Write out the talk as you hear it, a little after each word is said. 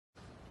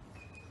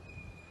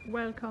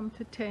Welcome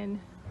to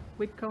 10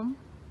 Widcombe.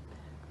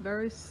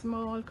 Very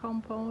small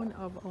compound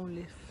of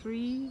only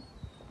 3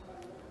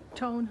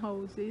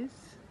 townhouses.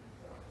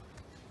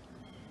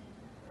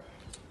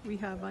 We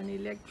have an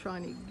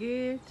electronic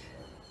gate.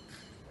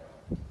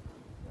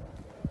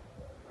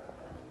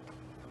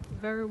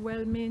 Very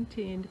well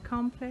maintained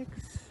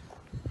complex.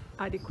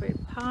 Adequate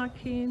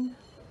parking.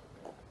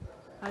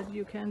 As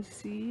you can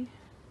see,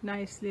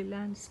 nicely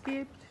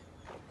landscaped.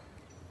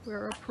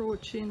 We're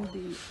approaching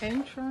the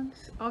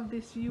entrance of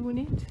this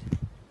unit.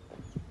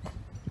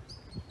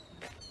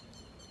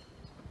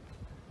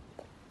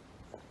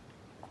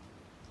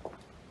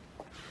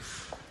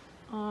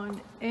 On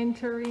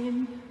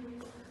entering,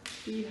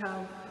 we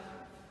have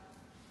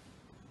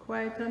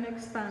quite an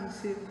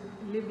expansive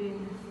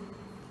living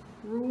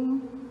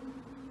room.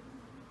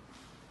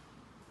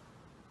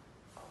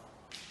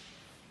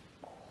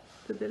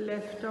 To the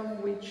left of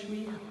which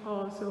we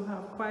also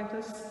have quite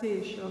a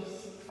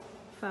spacious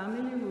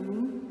family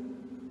room.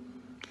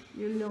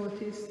 You'll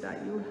notice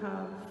that you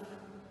have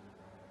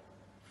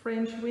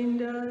French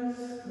windows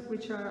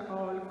which are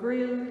all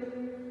grilled.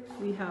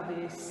 We have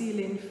a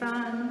ceiling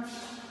fan.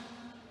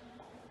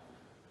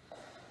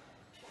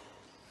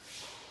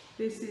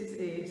 This is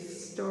a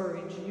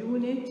storage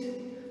unit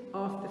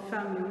of the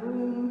family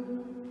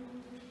room,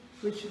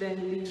 which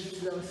then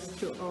leads us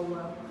to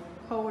our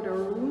powder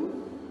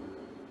room.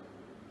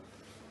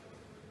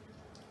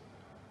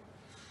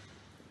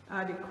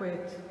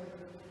 Adequate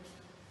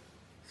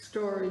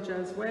storage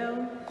as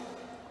well.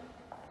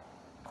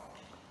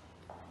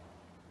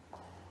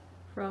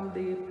 From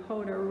the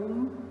powder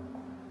room,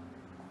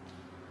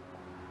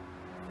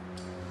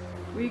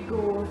 we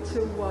go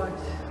to what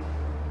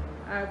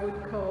I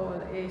would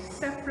call a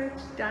separate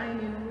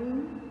dining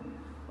room,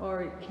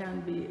 or it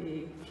can be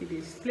a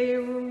kiddies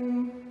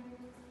playroom.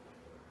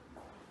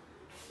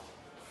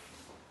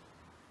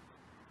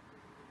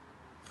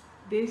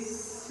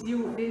 This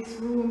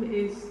room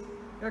is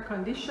air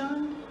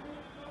conditioned.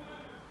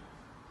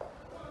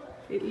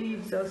 It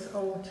leads us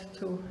out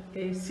to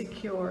a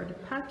secured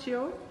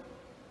patio.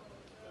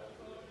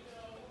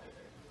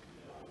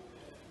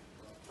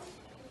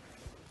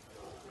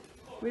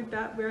 With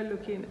that, we're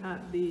looking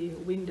at the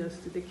windows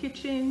to the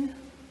kitchen.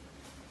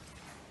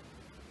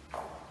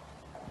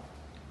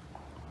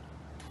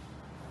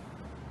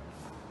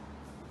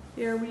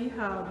 Here we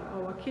have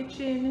our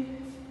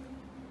kitchen.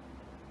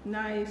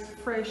 Nice,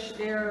 fresh,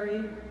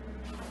 airy,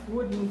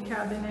 wooden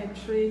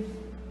cabinetry.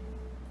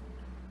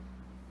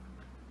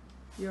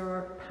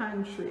 Your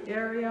pantry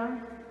area.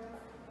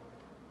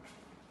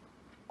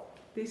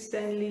 This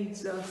then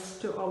leads us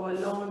to our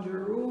laundry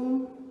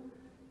room.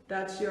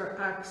 That's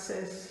your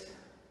access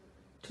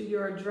to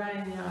your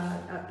drying yard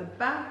at the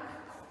back.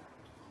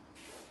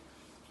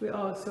 We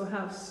also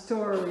have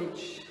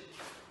storage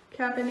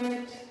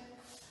cabinet.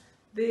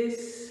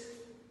 This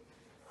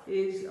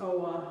is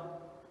our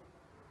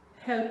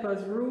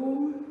helper's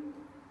room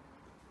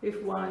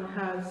if one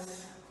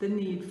has the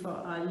need for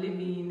a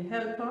live-in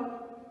helper.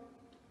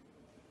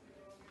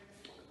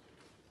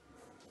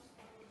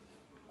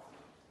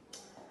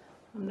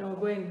 I'm now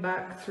going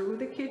back through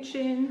the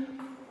kitchen.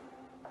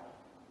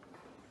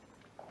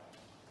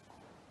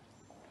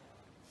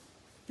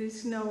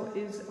 This now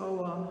is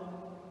our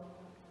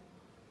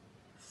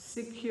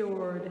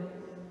secured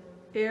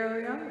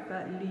area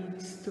that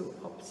leads to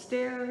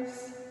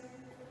upstairs.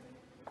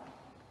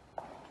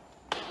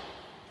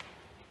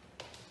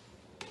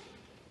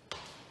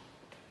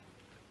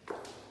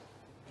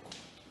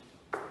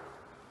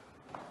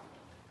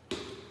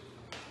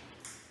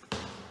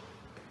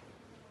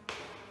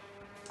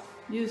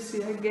 You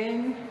see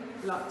again,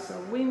 lots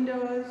of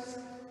windows.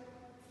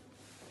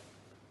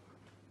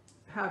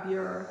 Have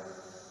your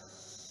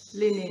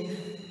linen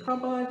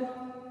cupboard.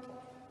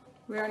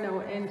 We are now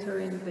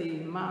entering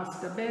the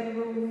master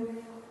bedroom.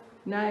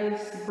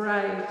 Nice,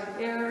 bright,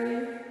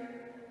 airy.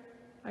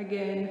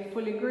 Again,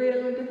 fully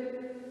grilled.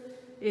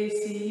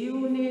 AC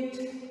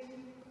unit.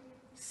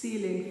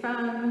 Ceiling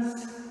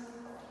fans.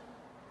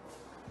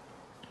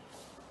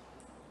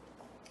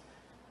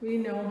 We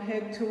now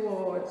head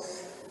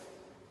towards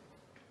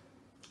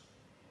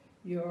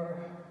your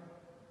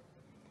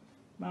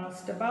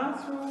master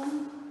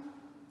bathroom.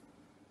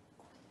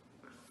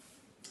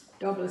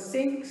 Double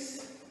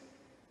sinks,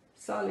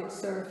 solid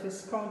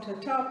surface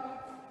countertop,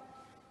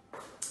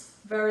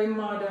 very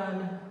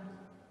modern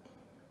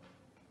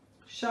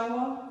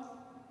shower.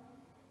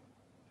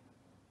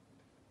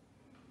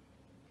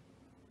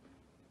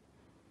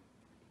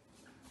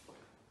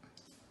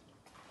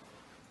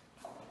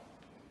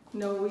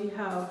 Now we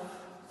have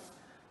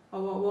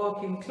our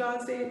walk-in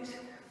closet.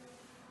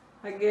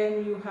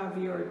 Again, you have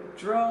your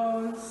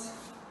drawers,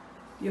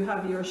 you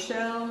have your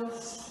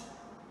shelves,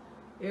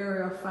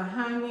 area for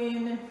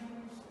hanging,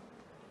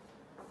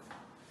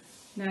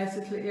 nice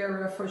little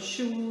area for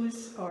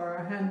shoes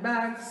or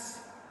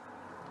handbags.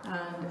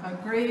 And a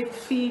great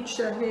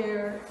feature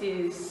here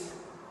is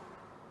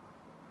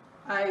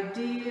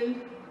ideal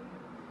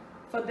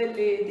for the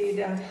lady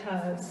that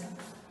has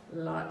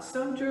lots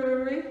of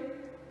jewelry.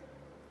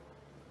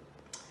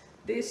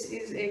 This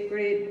is a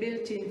great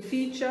built-in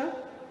feature.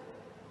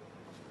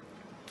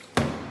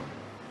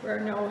 We're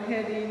now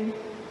heading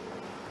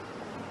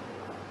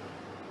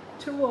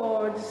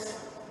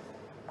towards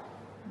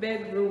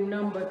bedroom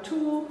number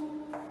 2.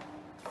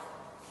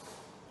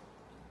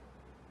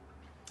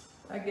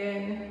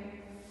 Again,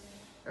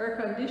 air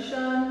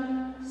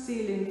conditioned,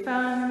 ceiling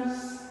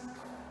fans,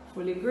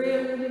 fully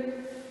grilled,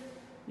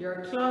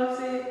 your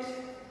closet,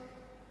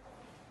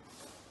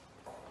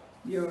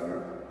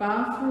 your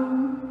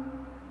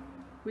bathroom,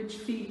 which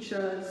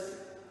features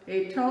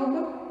a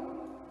tub.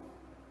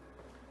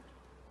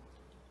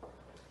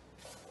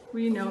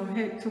 We now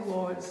head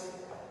towards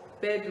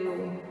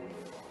bedroom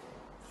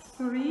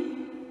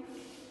 3.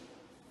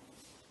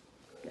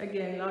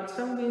 Again, lots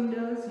of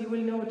windows. You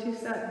will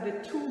notice that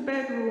the 2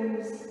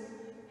 bedrooms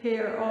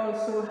here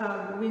also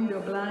have window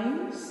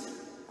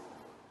blinds.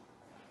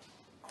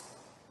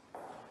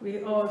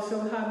 We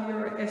also have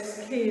your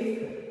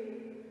escape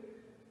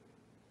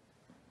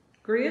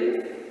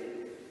grill.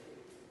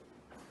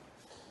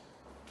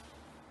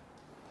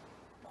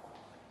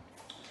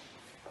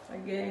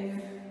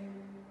 Again,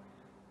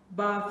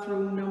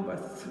 bathroom number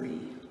 3.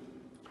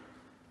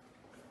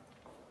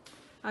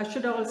 I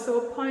should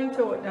also point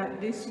out that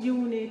this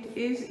unit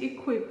is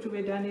equipped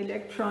with an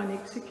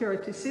electronic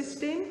security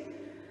system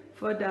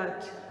for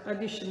that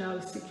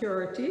additional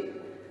security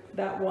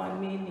that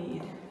one may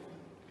need.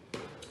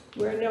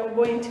 We're now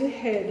going to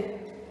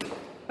head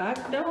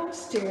back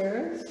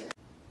downstairs.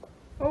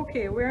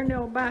 Okay, we're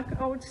now back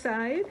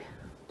outside.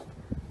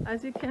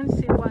 As you can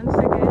see, once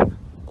again,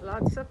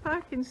 lots of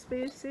parking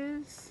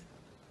spaces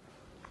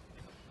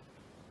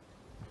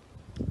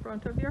in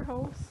front of your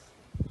house.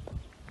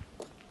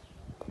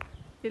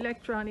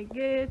 Electronic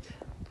gate.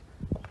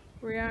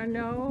 We are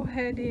now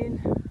heading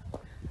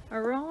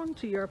around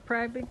to your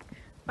private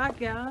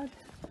backyard,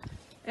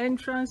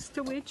 entrance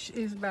to which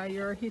is by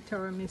your hit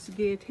or miss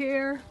gate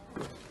here.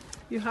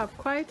 You have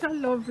quite a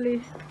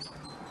lovely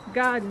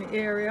garden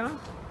area.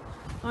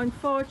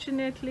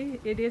 Unfortunately,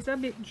 it is a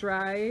bit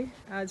dry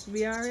as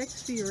we are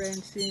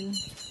experiencing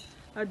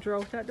a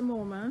drought at the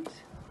moment,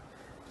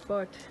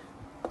 but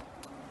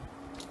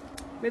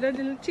with a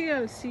little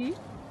TLC,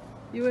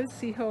 you will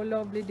see how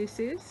lovely this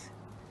is.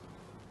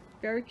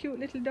 Very cute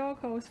little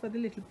doghouse for the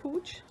little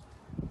pooch.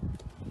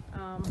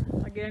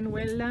 Again,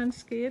 well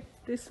landscaped.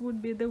 This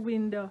would be the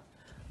window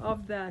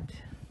of that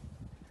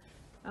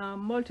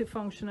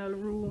multifunctional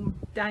room,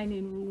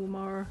 dining room,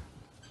 or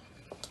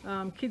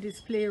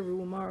kiddies play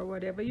room, or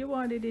whatever you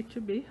wanted it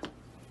to be.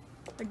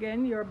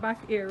 Again, your back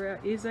area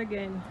is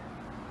again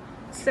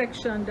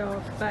sectioned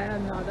off by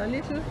another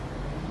little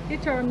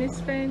hit or miss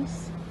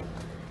fence.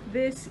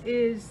 This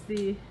is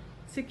the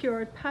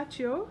secured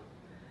patio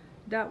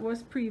that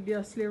was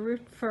previously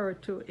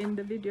referred to in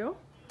the video.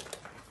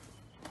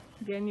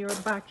 Again, your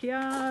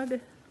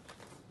backyard,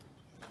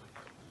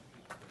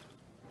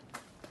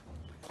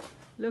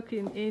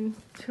 looking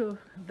into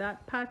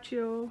that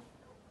patio,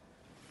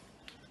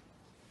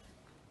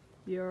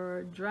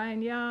 your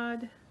drying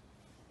yard,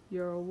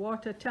 your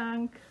water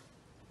tank.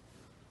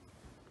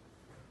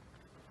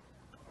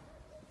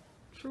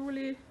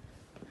 Truly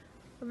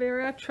a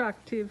very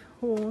attractive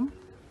home.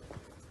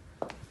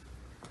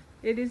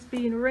 It is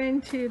being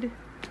rented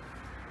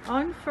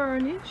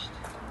unfurnished.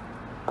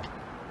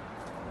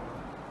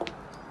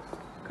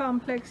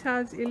 Complex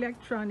has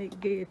electronic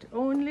gate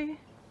only.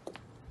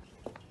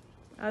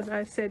 As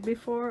I said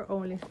before,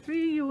 only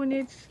 3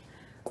 units,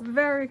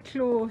 very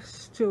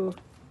close to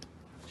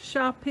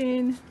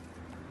shopping,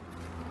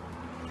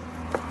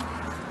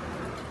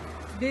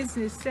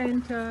 business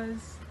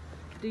centers,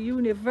 the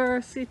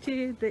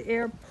university, the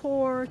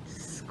airport,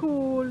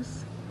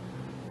 schools.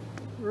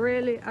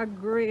 Really a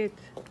great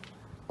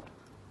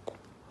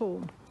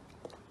home.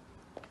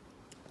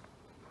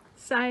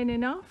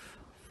 Signing off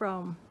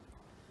from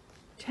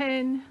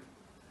 10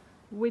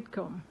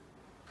 Widcombe.